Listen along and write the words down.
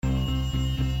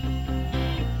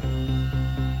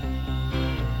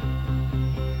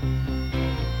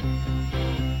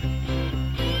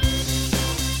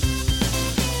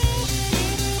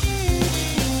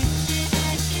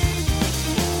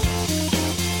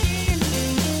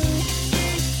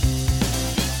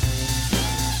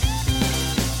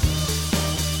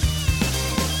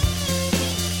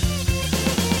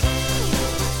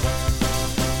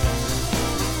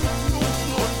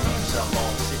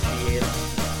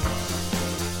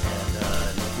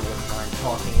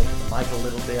mic a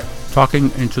little bit? Talking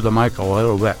into the mic a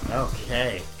little bit.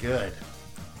 Okay, good.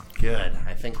 Good.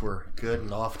 I think we're good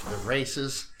and off to the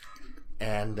races.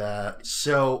 And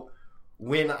so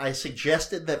when I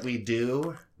suggested that we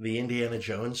do the Indiana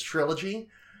Jones trilogy,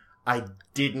 I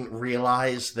didn't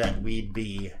realize that we'd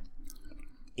be,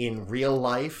 in real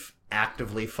life,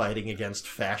 actively fighting against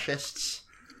fascists.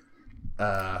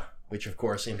 Which, of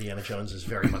course, Indiana Jones is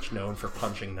very much known for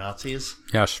punching Nazis.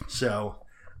 Yes. So,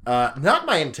 not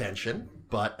my intention,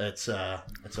 but it's a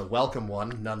welcome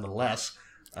one nonetheless.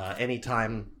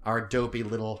 Anytime our dopey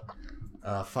little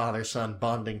father-son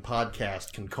bonding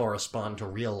podcast can correspond to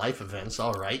real-life events,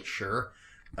 all right, sure.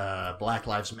 Black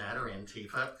Lives Matter,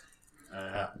 Antifa.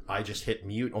 I just hit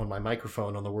mute on my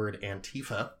microphone on the word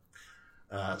Antifa,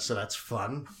 so that's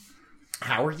fun.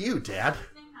 How are you, Dad?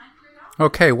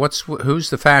 Okay, who's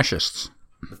the fascists?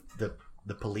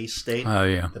 The police state. Oh,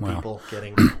 yeah. The well. people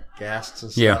getting gassed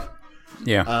and stuff.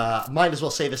 Yeah. Might as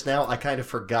well say this now. I kind of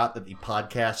forgot that the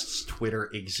podcast's Twitter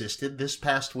existed this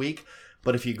past week.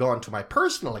 But if you go onto my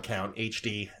personal account,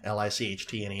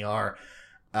 HDLICHTNER,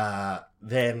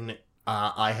 then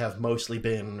I have mostly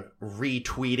been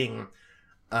retweeting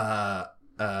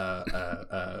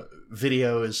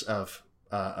videos of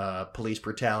police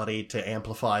brutality to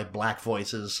amplify black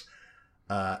voices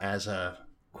as a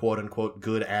quote-unquote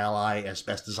good ally as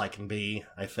best as I can be,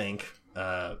 I think,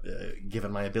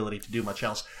 given my ability to do much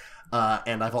else.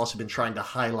 And I've also been trying to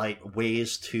highlight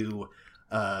ways to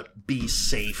be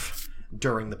safe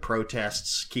during the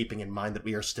protests, keeping in mind that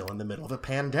we are still in the middle of a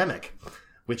pandemic,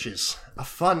 which is a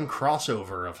fun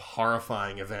crossover of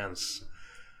horrifying events.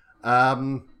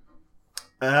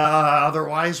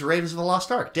 Otherwise, Raiders of the Lost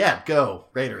Ark. Dad, go.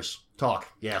 Raiders. Talk.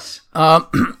 Yes.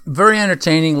 Very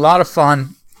entertaining. A lot of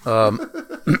fun.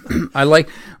 I like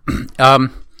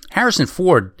Harrison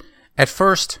Ford. At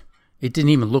first, it didn't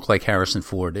even look like Harrison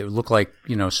Ford. It looked like,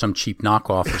 some cheap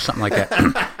knockoff or something like that.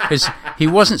 Because he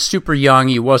wasn't super young.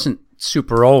 He wasn't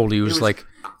super old. He was like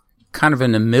kind of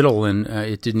in the middle, and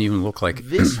it didn't even look like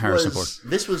Harrison Ford.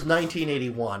 This was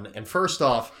 1981. And first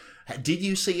off, did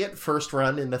you see it first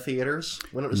run in the theaters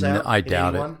when it was out? I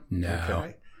doubt 81? it. No.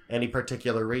 Okay. Any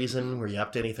particular reason? Were you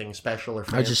up to anything special or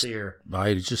fancy?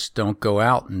 I just don't go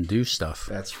out and do stuff.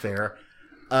 That's fair.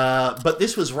 But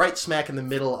this was right smack in the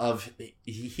middle of...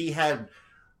 He had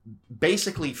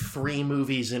basically 3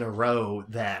 movies in a row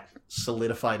that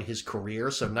solidified his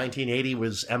career. So 1980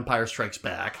 was Empire Strikes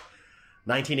Back.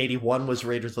 1981 was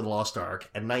Raiders of the Lost Ark.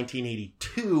 And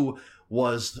 1982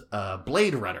 was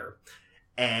Blade Runner.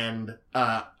 And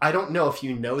I don't know if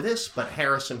you know this, but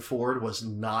Harrison Ford was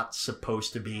not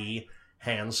supposed to be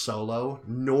Han Solo,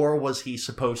 nor was he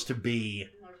supposed to be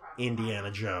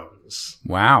Indiana Jones.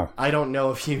 Wow. I don't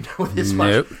know if you know this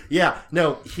Nope. much. Yeah,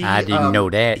 no. I didn't know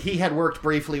that. He had worked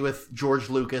briefly with George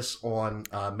Lucas on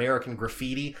American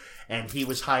Graffiti, and he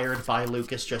was hired by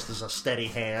Lucas just as a steady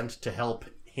hand to help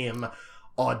him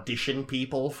audition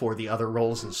people for the other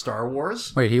roles in Star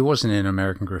Wars. Wait, he wasn't in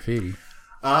American Graffiti.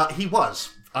 He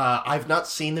was. I've not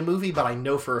seen the movie, but I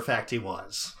know for a fact he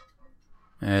was.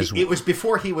 It was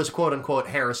before he was quote-unquote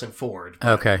Harrison Ford.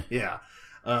 Okay. Yeah.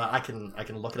 I can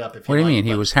look it up if you like. What do you mean?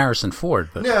 He was Harrison Ford.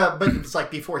 But... Yeah, but it's like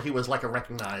before he was like a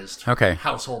recognized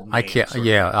household name. I can't.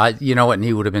 Yeah, you know what? And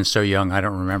he would have been so young. I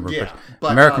don't remember. Yeah,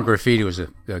 but American Graffiti was a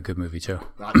good movie too.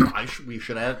 We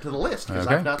should add it to the list because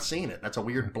I've not seen it. That's a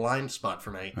weird blind spot for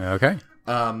me. Okay.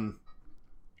 But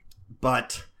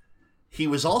he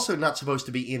was also not supposed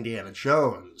to be Indiana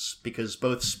Jones because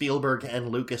both Spielberg and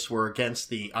Lucas were against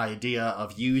the idea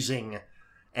of using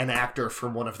an actor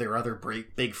from one of their other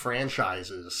big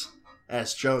franchises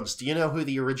as Jones. Do you know who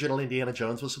the original Indiana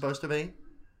Jones was supposed to be?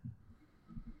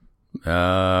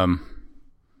 No.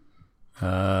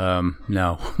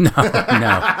 No.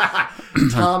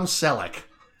 Tom Selleck.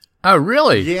 Oh,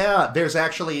 really? Yeah, there's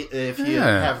actually, if you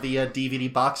have the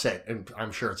DVD box set, and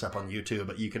I'm sure it's up on YouTube,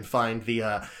 but you can find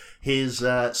his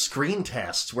screen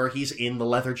tests where he's in the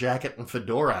leather jacket and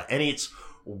fedora, and it's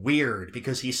weird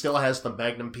because he still has the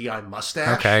Magnum PI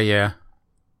mustache. Okay, yeah.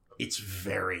 It's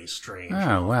very strange.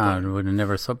 Oh, wow. I would have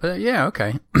never thought, but yeah,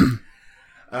 okay.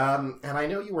 And I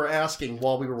know you were asking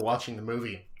while we were watching the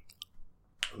movie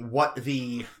what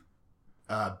the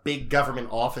big government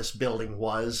office building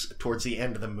was towards the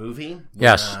end of the movie.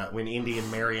 Yes. When Indy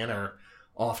and Marion are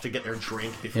off to get their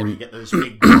drink before you get those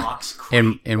big blocks.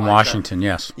 In Washington,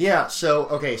 yes. Yeah, so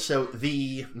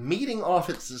the meeting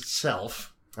office itself...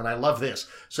 And I love this.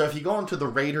 So if you go onto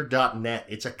theraider.net,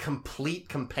 it's a complete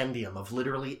compendium of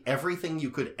literally everything you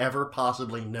could ever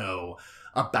possibly know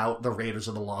about the Raiders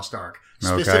of the Lost Ark.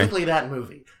 Specifically that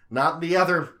movie. Not the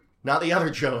other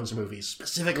Jones movies.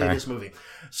 Specifically this movie.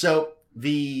 So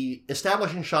The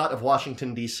establishing shot of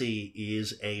Washington, D.C.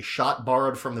 is a shot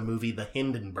borrowed from the movie The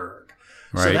Hindenburg.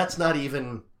 Right. So that's not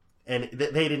even... And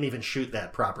they didn't even shoot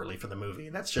that properly for the movie.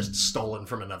 That's just stolen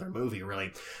from another movie,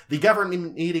 really. The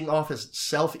government meeting office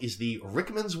itself is the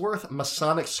Rickmansworth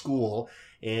Masonic School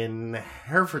in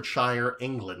Hertfordshire,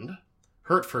 England.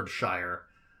 Hertfordshire.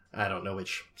 I don't know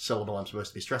which syllable I'm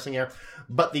supposed to be stressing here.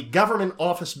 But the government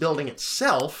office building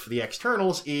itself, the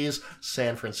externals, is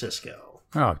San Francisco.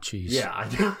 Oh, jeez. Yeah, I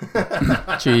do.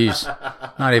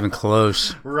 Jeez. Not even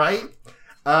close. Right?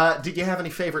 Did you have any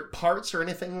favorite parts or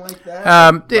anything like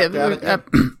that?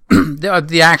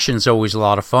 The action's always a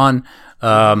lot of fun.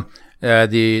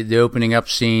 The opening up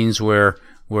scenes where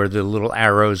the little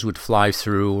arrows would fly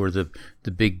through, or the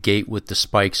big gate with the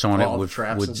spikes on All it the with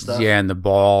traps and stuff. and the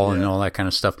ball and all that kind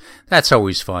of stuff. That's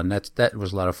always fun. That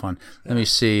was a lot of fun. Let me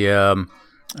see.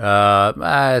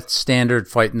 Standard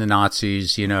fighting the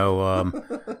Nazis,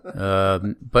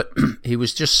 but he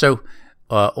was just so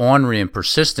ornery and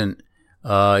persistent.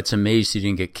 It's amazing he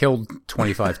didn't get killed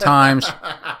 25 times.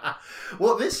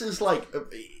 Well, this is like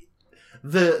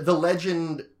the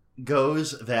legend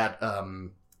goes that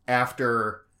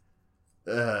after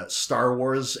Star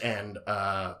Wars and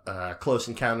Close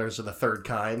Encounters of the Third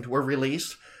Kind were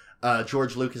released,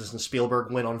 George Lucas and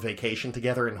Spielberg went on vacation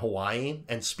together in Hawaii,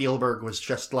 and Spielberg was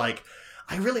just like,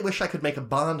 I really wish I could make a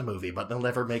Bond movie, but they'll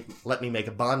never let me make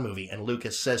a Bond movie. And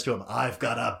Lucas says to him, I've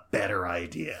got a better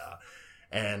idea.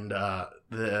 And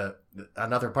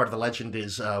another part of the legend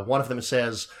is one of them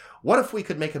says, what if we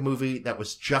could make a movie that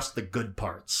was just the good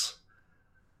parts?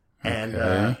 And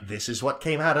this is what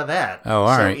came out of that. Oh,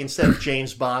 all right. Instead of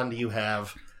James Bond, you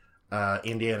have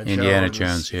Indiana Jones. Indiana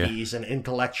Jones, yeah. He's an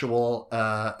intellectual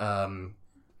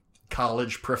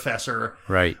college professor.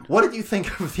 Right. What did you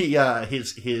think of the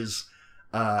his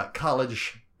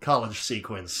college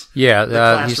sequence? Yeah. The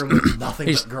classroom with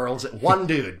nothing but girls. One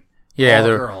dude. Yeah, all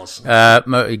they're girls.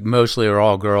 Mostly are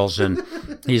all girls, and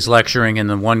he's lecturing, and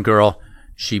the one girl,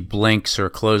 she blinks or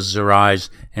closes her eyes,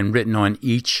 and written on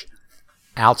each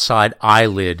outside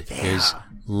eyelid is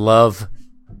love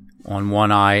on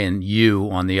one eye and you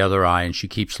on the other eye, and she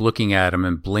keeps looking at him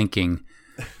and blinking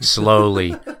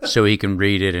slowly so he can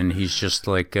read it, and he's just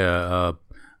like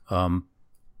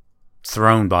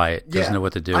thrown by it, doesn't know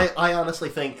what to do. I honestly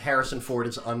think Harrison Ford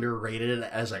is underrated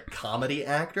as a comedy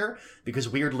actor, because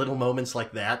weird little moments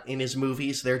like that in his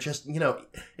movies, they're just,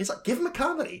 it's like, give him a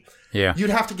comedy. Yeah. You'd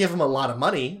have to give him a lot of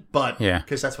money, but because Yeah.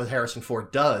 that's what Harrison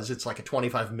Ford does. It's like a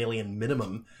 $25 million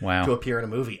minimum to appear in a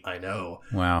movie. I know.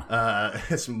 Wow.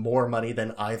 It's more money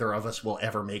than either of us will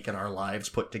ever make in our lives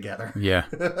put together. Yeah.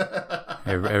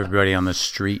 Everybody on the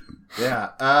street.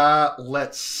 Yeah.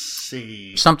 Let's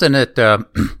see. Something that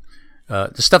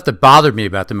the stuff that bothered me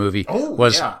about the movie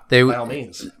was by all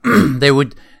means. they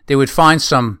would find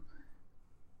some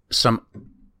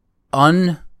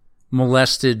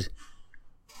unmolested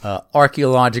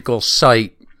archaeological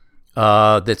site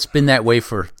that's been that way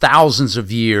for thousands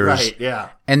of years, Right, yeah.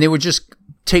 and they would just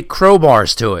take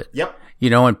crowbars to it. Yep.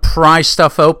 And pry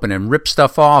stuff open and rip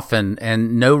stuff off,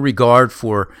 and no regard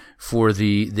for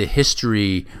the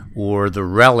history or the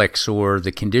relics or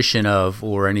the condition of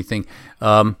or anything.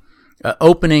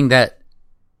 Opening that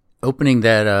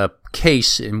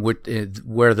case in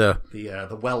where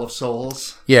The Well of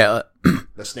Souls. the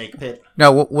Snake Pit.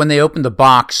 No, when they opened the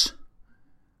box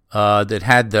that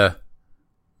had the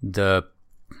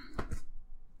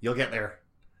You'll get there.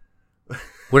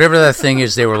 whatever that thing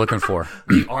is they were looking for.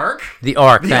 The Ark? The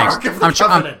Ark. The Thanks. Ark of the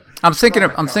Covenant. I'm thinking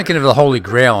of the Holy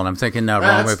Grail, and I'm thinking wrong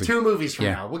That's movie. 2 movies from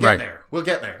now. We'll get there. We'll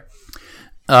get there.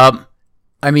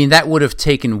 I mean, that would have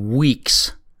taken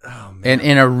weeks, and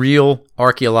in a real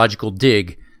archaeological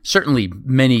dig, certainly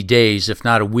many days, if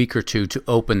not a week or two, to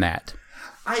open that.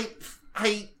 I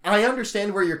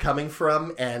understand where you're coming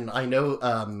from, and I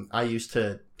know I used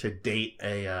to date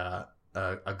a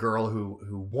girl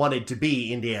who wanted to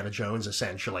be Indiana Jones,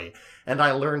 essentially, and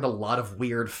I learned a lot of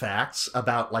weird facts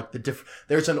about like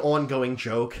there's an ongoing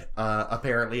joke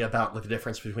apparently about the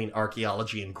difference between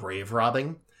archaeology and grave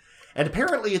robbing, and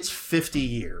apparently it's 50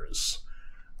 years.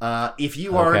 If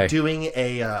you are doing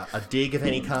a dig of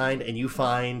any kind and you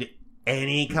find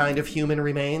any kind of human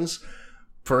remains,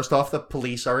 first off, the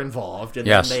police are involved, and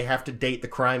then they have to date the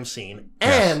crime scene.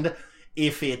 And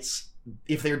if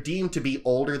they're deemed to be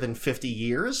older than 50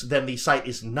 years, then the site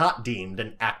is not deemed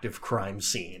an active crime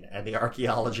scene, and the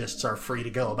archaeologists are free to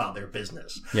go about their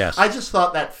business. Yes. I just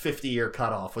thought that 50-year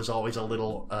cutoff was always a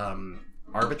little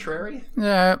arbitrary.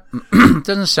 Yeah,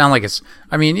 doesn't sound like it's.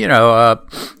 I mean,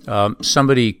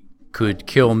 somebody could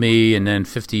kill me, and then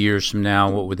 50 years from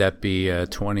now, what would that be?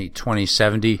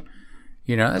 2070,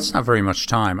 That's not very much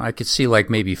time. I could see like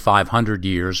maybe 500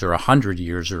 years or 100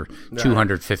 years or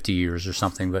 250 years or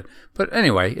something. But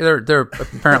anyway, there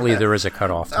apparently there is a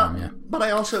cutoff time. Yeah. But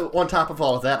I also, on top of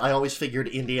all of that, I always figured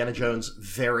Indiana Jones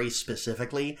very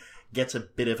specifically gets a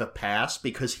bit of a pass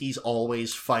because he's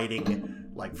always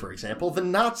fighting, like, for example, the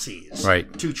Nazis.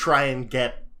 Right. To try and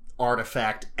get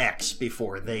artifact X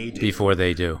before they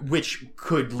do. Which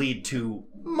could lead to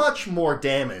much more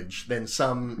damage than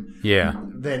some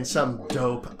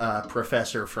dope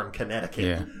professor from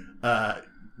Connecticut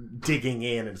digging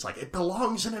in, and it's like, it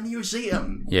belongs in a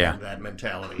museum. Yeah. That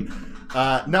mentality.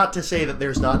 Not to say that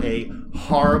there's not a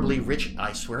horribly rich...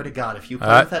 I swear to God, if you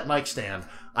play with that mic stand,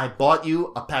 I bought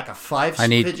you a pack of 5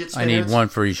 fidget spinners. I need one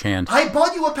for each hand. I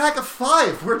bought you a pack of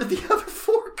 5. Where did the other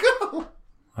 4 go?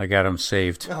 I got them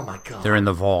saved. Oh my God! They're in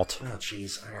the vault. Oh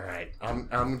jeez! All right,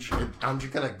 I'm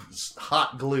just gonna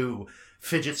hot glue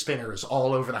fidget spinners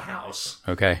all over the house.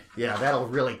 Okay. Yeah, that'll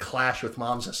really clash with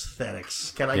Mom's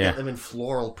aesthetics. Can I get them in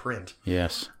floral print?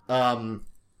 Yes.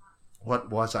 What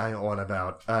was I on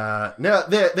about? No,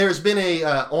 there's been a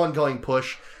ongoing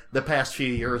push the past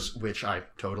few years, which I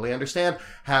totally understand,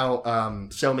 how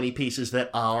so many pieces that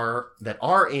are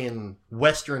in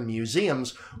Western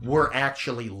museums were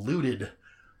actually looted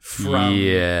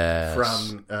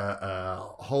from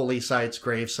holy sites,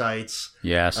 grave sites.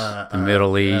 Yes, the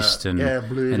Middle East and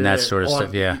that sort of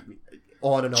stuff. Yeah,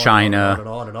 on and on, China, and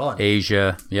on.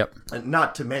 Asia. Yep. And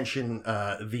not to mention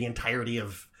the entirety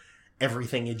of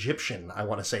everything Egyptian, I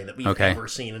want to say, that we've ever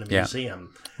seen in a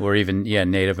museum. Or even,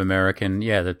 Native American,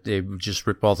 that they just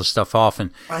rip all the stuff off.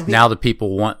 And now the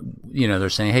people want, they're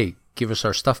saying, hey, give us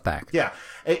our stuff back. Yeah.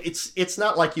 It's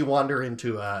not like you wander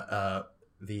into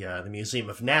the Museum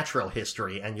of Natural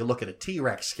History and you look at a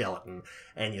T-Rex skeleton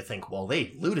and you think, well,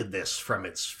 they looted this from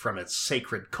its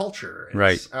sacred culture.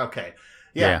 Right. Okay.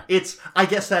 Yeah, I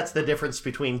guess that's the difference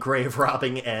between grave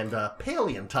robbing and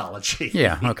paleontology.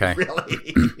 Yeah, okay.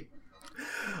 Really.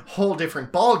 Whole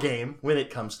different ball game when it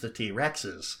comes to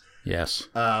T-Rexes. Yes.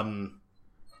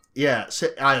 Yeah. So,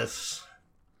 oh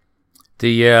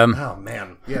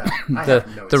man. Yeah.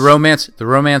 The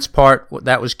romance part,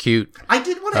 that was cute. I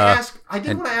did want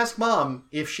to ask Mom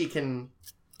if she can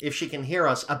hear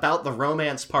us about the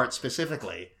romance part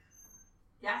specifically.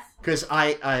 Yes. Because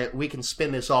we can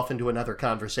spin this off into another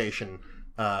conversation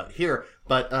here.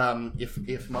 But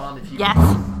if Mom, if you yes.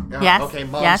 Okay,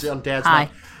 Mom's on Dad's Hi.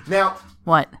 mic. Now,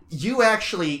 what? You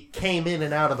actually came in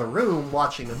and out of the room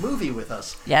watching a movie with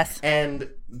us. Yes.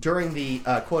 And during the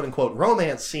quote-unquote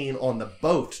romance scene on the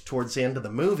boat towards the end of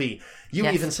the movie, you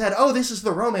even said, oh, this is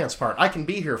the romance part. I can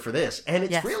be here for this. And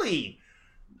it's really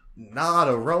not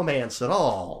a romance at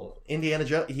all. Indiana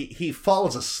Jones, he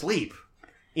falls asleep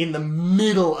in the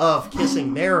middle of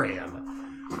kissing Marion.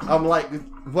 I'm like,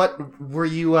 what were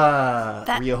you?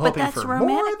 Were you hoping for more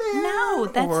there? No,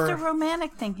 that's the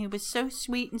romantic thing. He was so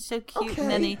sweet and so cute, and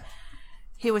then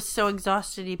he was so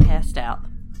exhausted he passed out.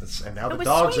 And now the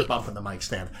dogs are bumping the mic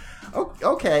stand. Oh,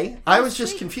 okay, I was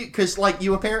just confused because,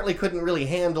 you apparently couldn't really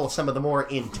handle some of the more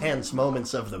intense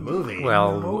moments of the movie.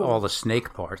 Well, all the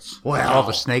snake parts. All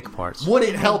the snake parts. Would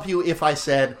it help you if I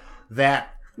said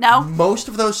that? No. Most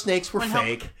of those snakes were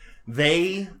fake.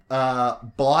 They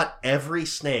bought every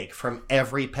snake from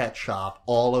every pet shop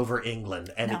all over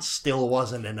England, and it still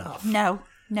wasn't enough. No.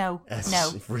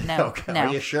 Okay.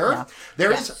 Are you sure? No.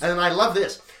 There is, and I love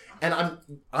this. And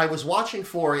I was watching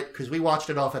for it because we watched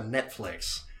it off of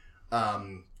Netflix,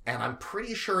 and I'm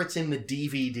pretty sure it's in the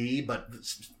DVD, but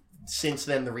since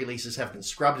then the releases have been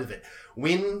scrubbed of it.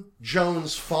 When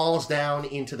Jones falls down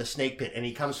into the snake pit and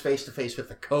he comes face to face with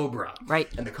the cobra, right,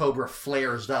 and the cobra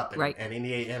flares up, and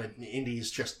Indy's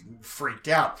just freaked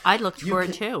out. I looked for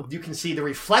it too. You can see the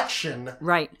reflection,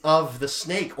 of the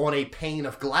snake on a pane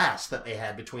of glass that they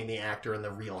had between the actor and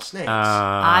the real snakes.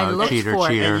 I looked for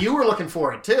it, and you were looking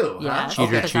for it too. Yeah,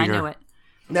 because I knew it.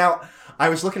 Now I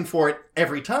was looking for it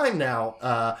every time.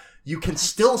 Now. You can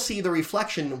still see the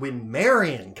reflection when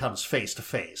Marion comes face to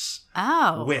face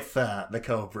with the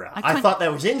Cobra. I thought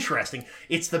that was interesting.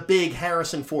 It's the big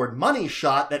Harrison Ford money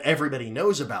shot that everybody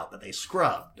knows about that they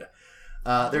scrubbed.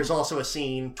 There's also a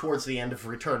scene towards the end of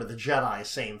Return of the Jedi,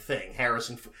 same thing.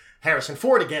 Harrison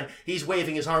Ford again, he's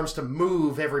waving his arms to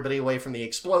move everybody away from the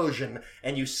explosion,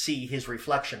 and you see his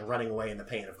reflection running away in the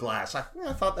pane of glass. I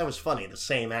thought that was funny. The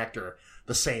same actor,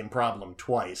 the same problem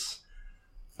twice.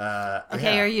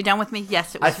 Okay, are you done with me?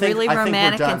 Yes, it was really I think we're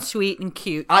romantic done. and sweet and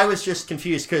cute. I was just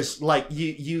confused because, like,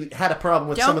 you had a problem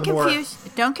with some of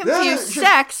the Don't confuse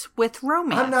sex with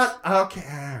romance. I'm not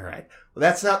okay. All right. Well,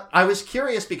 that's not. I was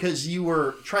curious because you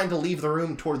were trying to leave the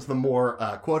room towards the more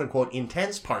 "quote unquote"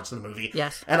 intense parts of the movie.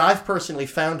 Yes. And I've personally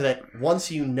found that once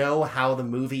you know how the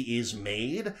movie is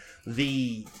made,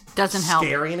 the doesn't help.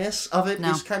 Scariness of it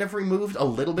is kind of removed a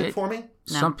little bit for me.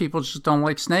 No. Some people just don't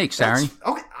like snakes, Aaron.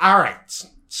 Okay. All right.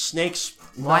 Snakes.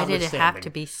 Why did it have to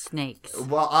be snakes?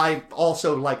 Well, I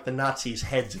also like the Nazis'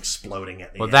 heads exploding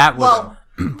at the end. That was.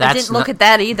 I didn't look at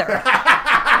that either.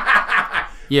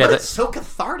 Yeah, but it's so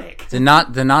cathartic. The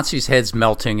Nazis' heads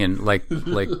melting and like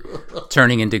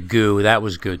turning into goo. That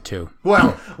was good too. Well,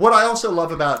 what I also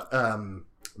love about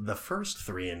the first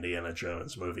 3 Indiana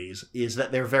Jones movies is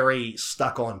that they're very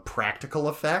stuck on practical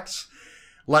effects.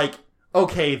 Like,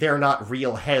 okay, they're not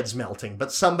real heads melting,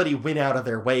 but somebody went out of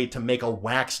their way to make a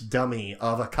wax dummy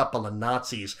of a couple of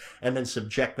Nazis and then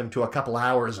subject them to a couple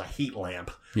hours of heat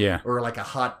lamp. Yeah. Or like a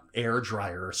hot air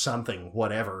dryer or something,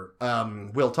 whatever.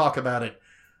 We'll talk about it.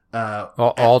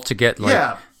 All to get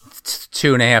 2.5,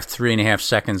 3.5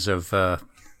 seconds of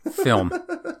film.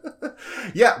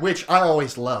 Yeah, which I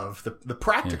always love. The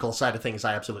practical side of things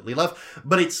I absolutely love.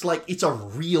 But it's like, it's a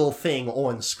real thing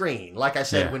on screen. Like I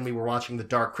said, when we were watching The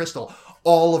Dark Crystal,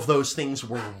 all of those things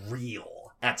were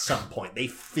real at some point. They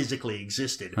physically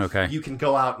existed. Okay. You can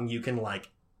go out and you can, like,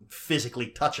 physically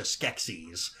touch a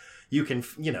Skeksis. You can,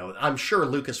 I'm sure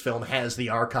Lucasfilm has the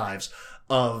archives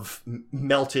of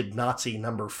melted Nazi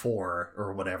number 4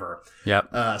 or whatever.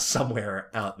 Yep. Somewhere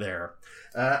out there.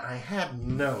 I had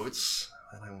notes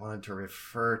that I wanted to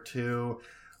refer to.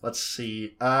 Let's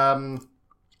see. Oh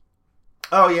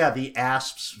yeah, the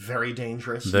asps, very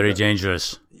dangerous. Very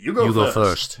dangerous. You go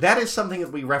first. That is something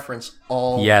that we reference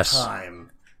all the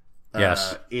time.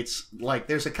 Yes. It's like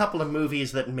there's a couple of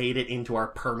movies that made it into our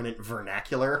permanent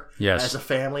vernacular as a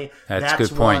family. That's a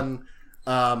good point.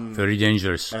 One, very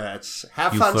dangerous. It's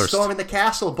Have Fun Storming the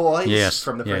Castle, Boys. Yes.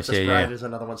 From The Princess Bride is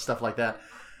another one, stuff like that.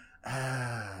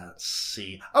 Let's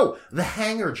see. Oh, the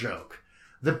hanger joke.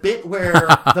 The bit where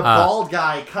the bald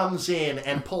guy comes in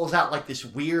and pulls out like this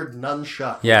weird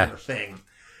nunchuck thing.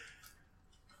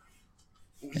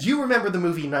 You remember the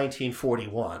movie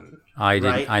 1941? I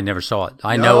didn't. Right? I never saw it.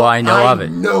 I know of it. I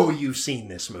know you've seen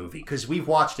this movie because we've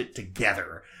watched it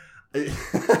together.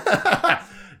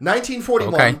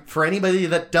 1941. For anybody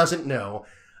that doesn't know,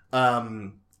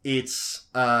 it's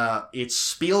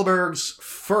Spielberg's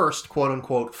first quote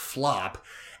unquote flop,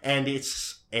 and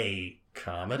it's a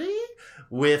comedy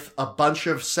with a bunch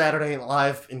of Saturday Night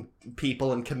Live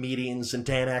people and comedians and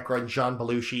Dan Aykroyd and John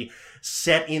Belushi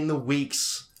set in the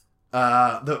weeks.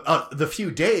 The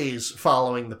few days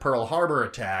following the Pearl Harbor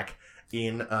attack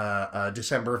in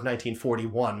December of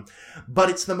 1941, but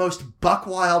it's the most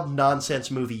buck-wild nonsense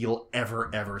movie you'll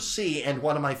ever see, and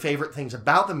one of my favorite things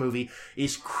about the movie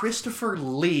is Christopher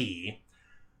Lee,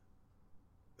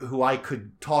 who I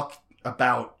could talk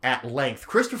about at length.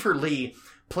 Christopher Lee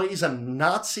plays a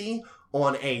Nazi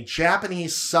on a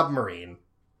Japanese submarine,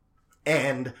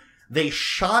 and they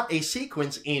shot a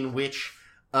sequence in which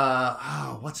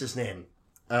what's his name?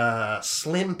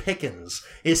 Slim Pickens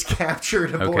is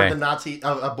captured aboard the Nazi,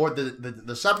 aboard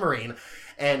the submarine,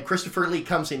 and Christopher Lee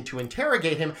comes in to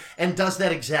interrogate him and does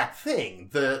that exact thing,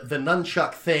 the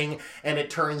nunchuck thing, and it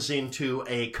turns into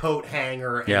a coat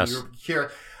hanger. And you're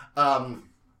here.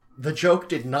 The joke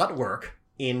did not work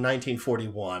in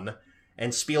 1941,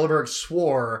 and Spielberg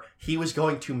swore he was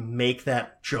going to make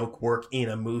that joke work in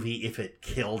a movie if it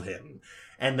killed him.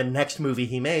 And the next movie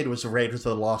he made was Raiders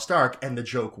of the Lost Ark, and the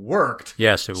joke worked.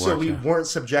 Yes, it worked. So we weren't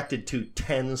subjected to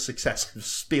 10 successive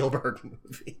Spielberg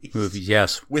movies.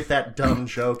 Yes. With that dumb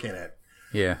joke in it.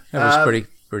 Yeah, that was pretty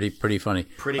funny.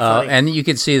 Pretty funny. And you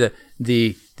could see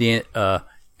the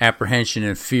apprehension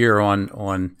and fear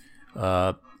on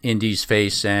Indy's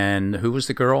face, and who was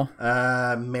the girl?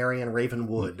 Marion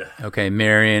Ravenwood. Okay,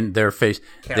 Marion, their face.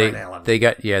 Karen Allen. They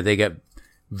got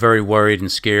very worried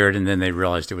and scared, and then they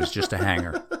realized it was just a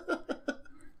hanger.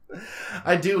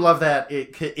 I do love that.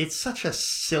 It's such a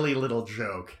silly little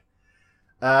joke.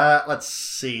 Let's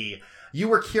see. You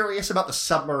were curious about the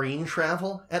submarine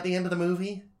travel at the end of the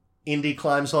movie? Indy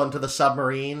climbs onto the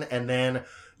submarine, and then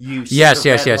you see Yes.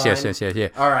 All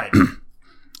right.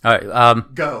 All right.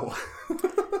 Go.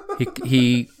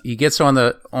 he gets on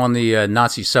the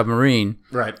Nazi submarine,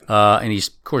 right? And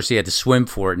of course he had to swim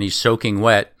for it, and he's soaking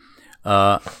wet.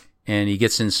 And he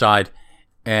gets inside,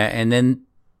 and then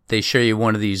they show you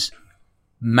one of these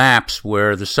maps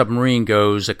where the submarine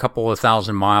goes a couple of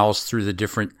thousand miles through the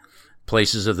different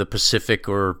places of the Pacific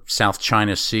or South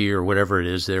China Sea or whatever it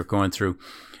is they're going through.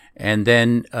 And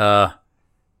then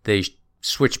they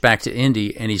switch back to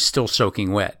Indy, and he's still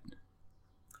soaking wet.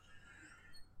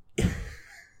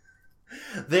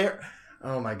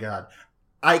 Oh my God.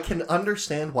 I can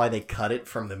understand why they cut it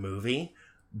from the movie,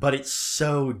 but it's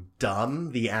so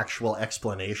dumb, the actual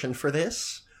explanation for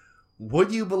this.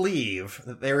 Would you believe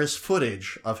that there is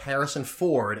footage of Harrison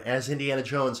Ford as Indiana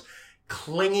Jones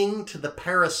clinging to the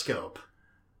periscope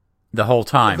The whole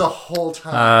time? the whole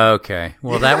time? Okay.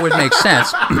 Well, that would make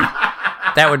sense.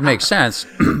 That would make sense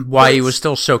why he was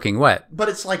still soaking wet. But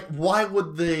it's like, why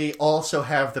would they also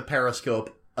have the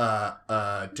periscope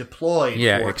deployed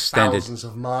for extended. thousands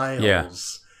of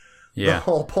miles? Yeah. The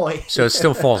whole point. So it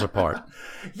still falls apart.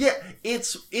 Yeah,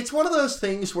 it's one of those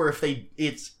things where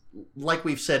it's like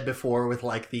we've said before with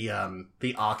like the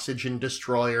oxygen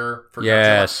destroyer for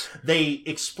Yes. Godzilla, they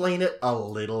explain it a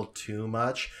little too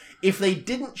much. If they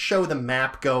didn't show the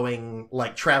map going,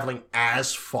 like, traveling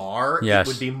as far, Yes. it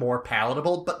would be more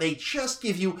palatable, but they just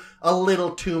give you a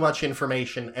little too much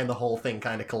information, and the whole thing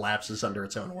kind of collapses under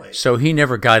its own weight. So he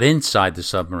never got inside the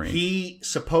submarine. He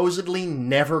supposedly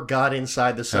never got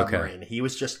inside the submarine. He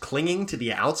was just clinging to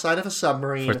the outside of a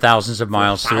submarine. For thousands of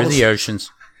miles through the oceans.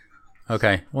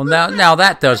 Okay. Well, now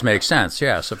that does make sense.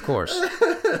 Yes, of course.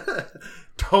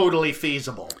 Totally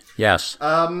feasible. Yes.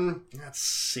 Let's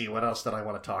see, what else did I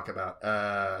want to talk about?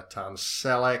 Tom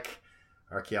Selleck,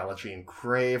 archaeology and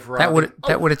grave robbing.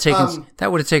 That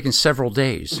would have taken several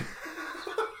days.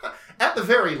 At the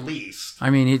very least. I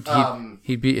mean,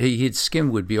 his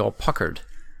skin would be all puckered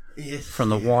from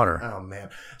the water. Oh man.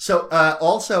 So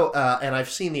also, and I've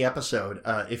seen the episode.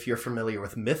 If you're familiar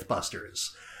with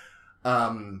MythBusters,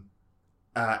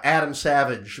 Adam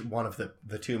Savage, one of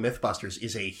the two Mythbusters,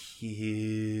 is a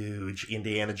huge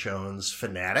Indiana Jones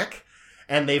fanatic.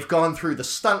 And they've gone through the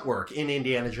stunt work in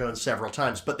Indiana Jones several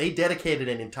times, but they dedicated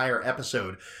an entire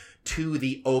episode to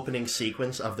the opening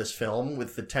sequence of this film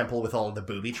with the temple with all of the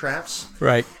booby traps.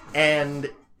 Right. And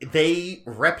they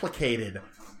replicated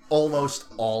almost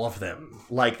all of them.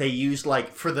 Like, they used,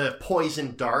 like, for the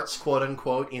poison darts, quote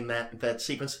unquote, in that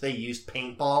sequence, they used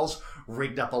paintballs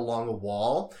rigged up along a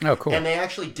wall. Oh, cool. And they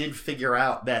actually did figure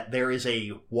out that there is a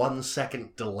 1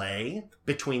 second delay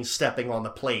between stepping on the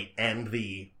plate and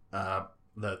the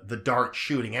dart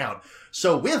shooting out.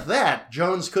 So with that,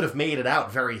 Jones could have made it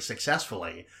out very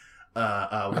successfully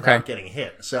without getting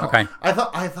hit. So I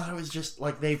thought it was just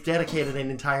like they've dedicated an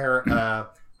entire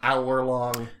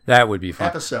hour-long that would be fun.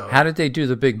 episode. How did they do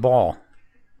the big ball?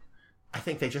 I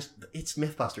think it's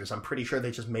Mythbusters. I'm pretty sure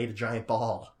they just made a giant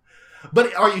ball.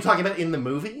 But are you talking about in the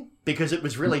movie? Because it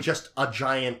was really just a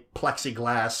giant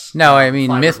plexiglass. No, I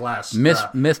mean myth.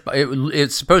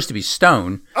 It's supposed to be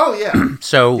stone. Oh yeah.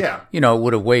 So it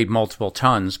would have weighed multiple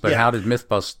tons. But how did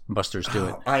Mythbusters do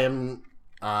it?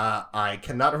 I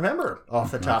cannot remember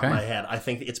off the top of my head. I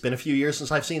think it's been a few years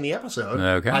since I've seen the episode.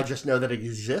 Okay. I just know that it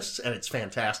exists and it's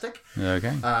fantastic.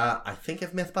 Okay. I think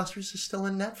if Mythbusters is still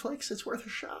in Netflix, it's worth a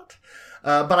shot.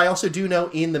 But I also do know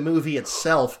in the movie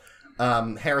itself,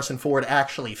 Harrison Ford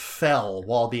actually fell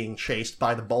while being chased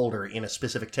by the boulder in a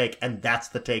specific take, and that's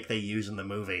the take they use in the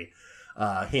movie.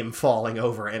 Him falling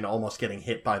over and almost getting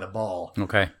hit by the ball.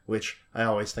 Okay. Which I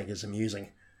always think is amusing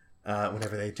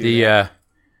whenever they do that.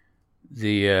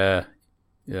 The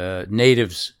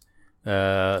natives,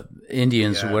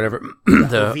 Indians, or whatever,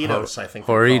 the Jovitos, I think.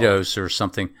 Horitos or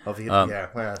something.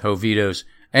 Jovitos.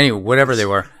 Anyway, whatever they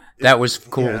were. That was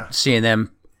cool seeing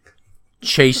them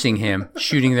chasing him,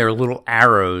 shooting their little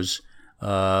arrows,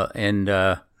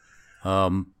 and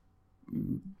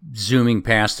zooming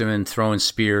past him and throwing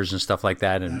spears and stuff like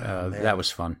that. And that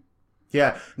was fun.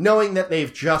 Yeah, knowing that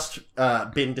they've just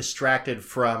been distracted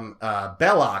from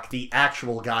Belloc, the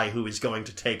actual guy who is going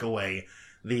to take away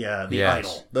the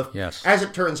idol. As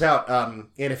it turns out, and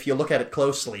if you look at it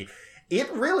closely, it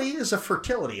really is a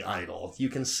fertility idol. You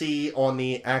can see on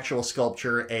the actual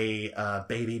sculpture a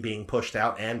baby being pushed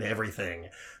out and everything.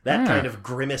 That kind of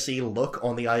grimacy look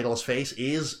on the idol's face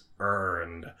is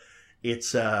earned.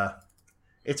 It's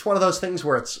one of those things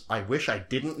where I wish I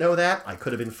didn't know that. I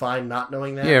could have been fine not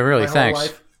knowing that. Yeah, really, my whole thanks.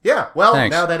 life. Yeah, well,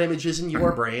 Thanks. now that image is in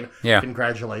your brain. Yeah.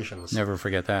 Congratulations. Never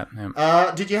forget that.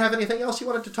 Yeah. Did you have anything else you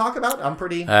wanted to talk about? I'm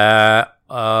pretty... The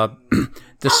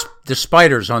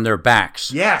spiders on their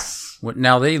backs. Yes.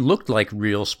 Now, they looked like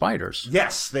real spiders.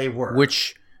 Yes, they were.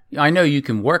 Which, I know you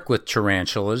can work with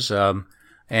tarantulas,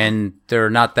 and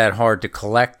they're not that hard to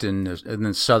collect in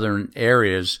the southern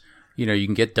areas. You know, you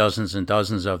can get dozens and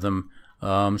dozens of them.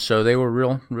 So they were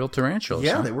real tarantulas.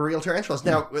 Yeah, they were real tarantulas.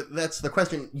 Now, that's the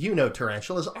question. You know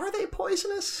tarantulas. Are they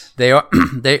poisonous? They are.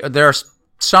 There are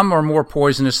some are more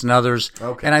poisonous than others,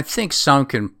 Okay. and I think some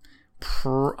can.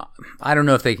 I don't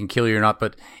know if they can kill you or not,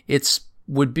 but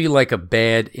would be like a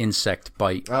bad insect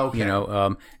bite. Okay. You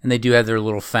know, and they do have their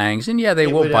little fangs, and they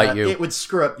will bite you. It would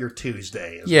screw up your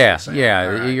Tuesday. Is what Yeah, you're saying. yeah.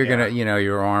 All right, You're gonna,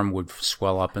 your arm would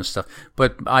swell up and stuff.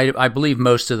 But I believe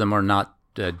most of them are not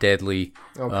deadly.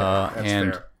 Okay, that's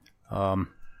and fair.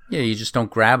 you just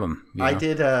don't grab them. I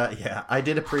did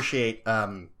appreciate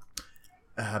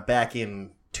back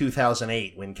in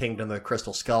 2008 when Kingdom of the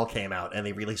Crystal Skull came out and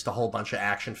they released a whole bunch of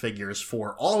action figures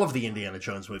for all of the Indiana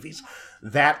Jones movies.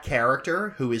 That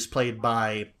character, who is played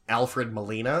by Alfred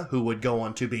Molina, who would go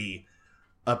on to be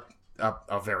a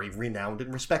very renowned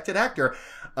and respected actor,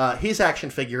 his action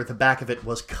figure, the back of it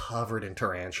was covered in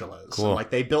tarantulas. Cool. Like,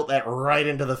 they built that right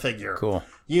into the figure. Cool.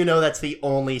 You know that's the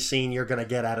only scene you're going to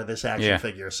get out of this action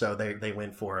figure, so they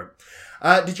went for it.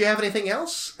 Did you have anything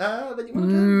else that you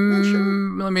wanted to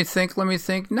mention? Let me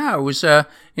think. No, it was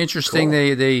interesting.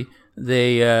 Cool.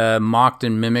 They mocked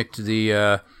and mimicked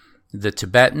the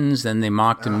Tibetans, then they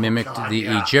mocked and mimicked the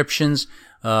Egyptians.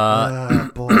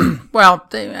 Boy. Well,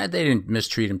 they didn't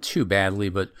mistreat them too badly,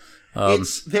 but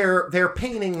they're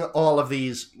painting all of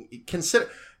these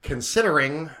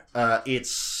considering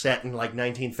it's set in like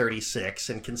 1936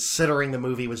 and considering the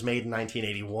movie was made in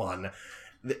 1981.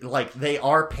 Like, they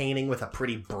are painting with a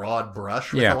pretty broad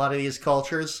brush with a lot of these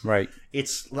cultures. Right.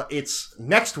 It's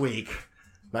next week.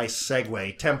 Nice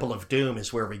segue. Temple of Doom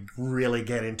is where we really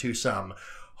get into some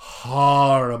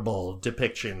horrible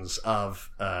depictions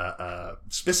of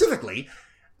specifically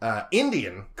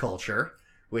Indian culture,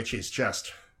 which is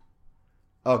just,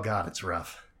 oh god, it's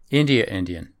rough.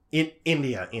 Indian.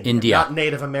 India, India. Not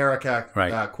Native America,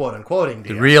 right. Quote unquote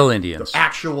India. The real Indians. The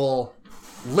actual,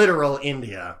 literal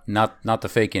India. Not the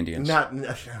fake Indians.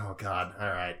 Oh god, all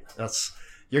right.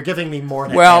 You're giving me more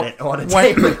to edit on a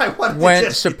tape.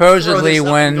 Supposedly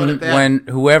when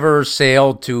whoever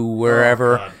sailed to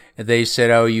wherever, they said,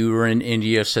 "Oh, you were in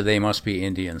India, so they must be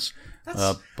Indians."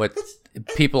 But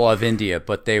people of India,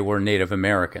 but they were Native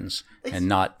Americans and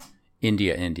not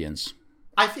Indians.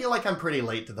 I feel like I'm pretty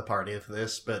late to the party of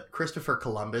this, but Christopher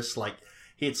Columbus,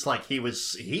 it's like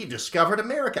he discovered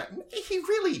America. He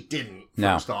really didn't,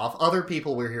 first off. Other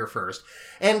people were here first.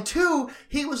 And two,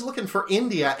 he was looking for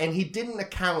India, and he didn't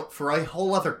account for a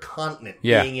whole other continent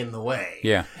being in the way.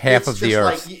 Yeah, half of the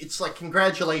earth. It's like,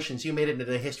 congratulations, you made it into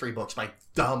the history books by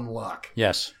dumb luck.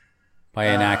 Yes, by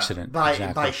an accident.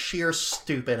 By sheer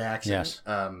stupid accident.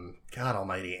 Yes. God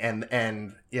almighty.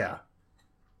 And yeah.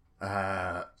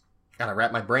 Gotta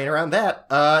wrap my brain around that.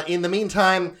 In the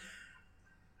meantime...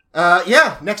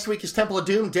 next week is Temple of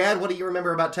Doom. Dad, what do you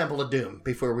remember about Temple of Doom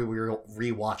before we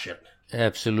rewatch it?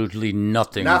 Absolutely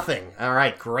nothing. Nothing. All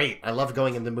right, great. I love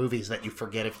going into movies that you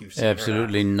forget if you've seen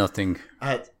Absolutely nothing.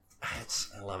 I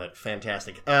love it.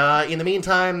 Fantastic. In the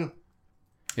meantime,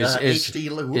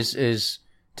 is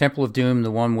Temple of Doom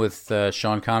the one with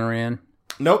Sean Connery in?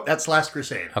 Nope, that's Last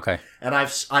Crusade. Okay. And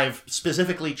I've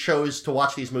specifically chose to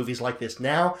watch these movies like this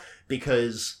now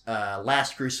because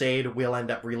Last Crusade will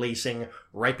end up releasing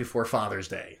right before Father's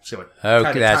Day, so it kind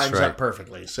of times up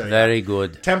perfectly. So very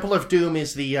good. Temple of Doom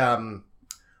is the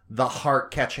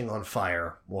heart catching on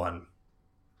fire one.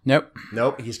 Nope.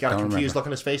 He's got a confused look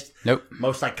on his face. Nope.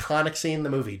 Most iconic scene in the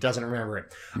movie. Doesn't remember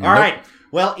it. All right.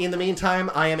 Well, in the meantime,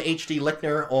 I am HD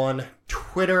Lichtner on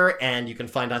Twitter, and you can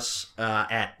find us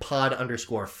at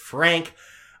pod_Frank.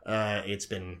 It's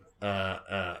been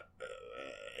a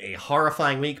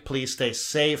horrifying week. Please stay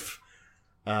safe.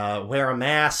 Wear a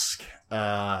mask.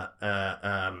 Black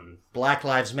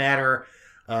Lives Matter.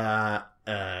 Follow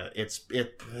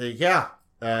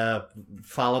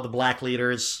the black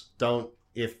leaders. Don't,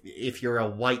 if you're a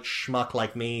white schmuck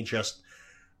like me, just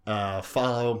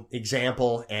follow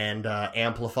example and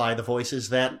amplify the voices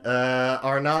that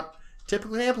are not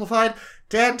typically amplified.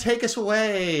 Dad, take us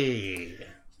away.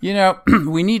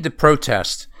 We need to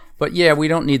protest, but we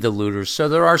don't need the looters. So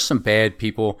there are some bad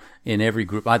people in every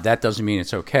group. That doesn't mean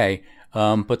it's okay.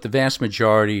 But the vast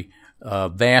majority,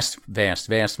 vast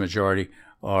majority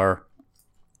are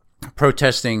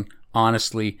protesting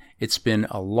honestly. It's been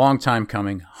a long time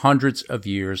coming, hundreds of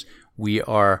years. We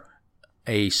are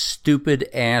a stupid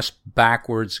ass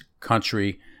backwards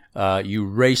country. You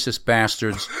racist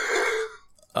bastards.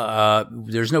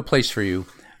 There's no place for you.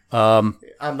 I'm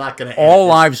not going to. All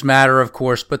lives matter, of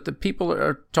course, but the people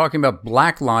are talking about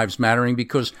Black Lives Mattering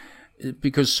because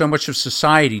so much of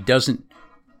society doesn't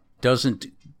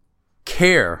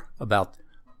care about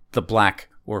the black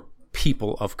or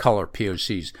people of color,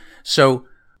 POCs. So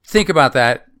think about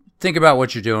that. Think about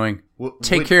what you're doing.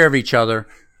 Take care of each other.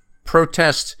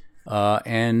 Protest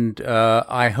And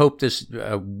I hope this,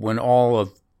 when all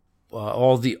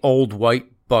the old white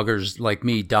buggers like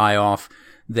me die off,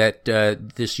 that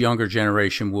this younger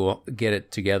generation will get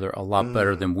it together a lot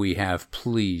better than we have.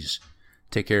 Please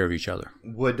take care of each other.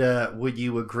 Would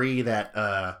you agree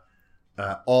that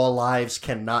all lives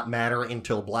cannot matter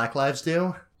until Black lives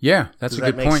do? Yeah, that's a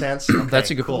good point. Does that make sense? Okay, that's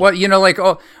a good cool. point. Well, you know, like,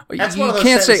 you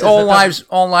can't say all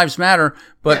lives matter,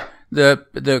 but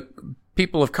the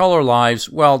people of color lives,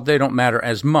 well, they don't matter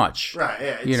as much.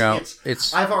 Right. Yeah,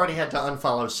 it's I've already had to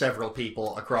unfollow several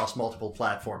people across multiple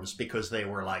platforms because they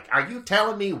were like, "Are you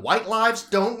telling me white lives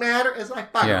don't matter?" It's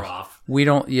like, bugger off. We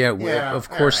don't. Yeah. Of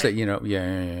course that.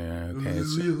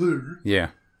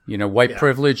 Okay. White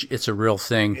privilege. It's a real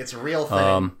thing. It's a real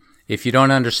thing. If you don't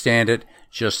understand it,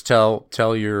 just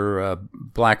tell your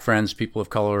black friends, people of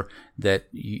color, that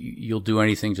you'll do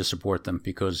anything to support them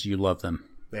because you love them.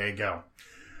 There you go.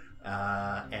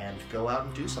 And go out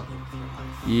and do something with your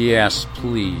life. Yes,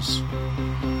 please.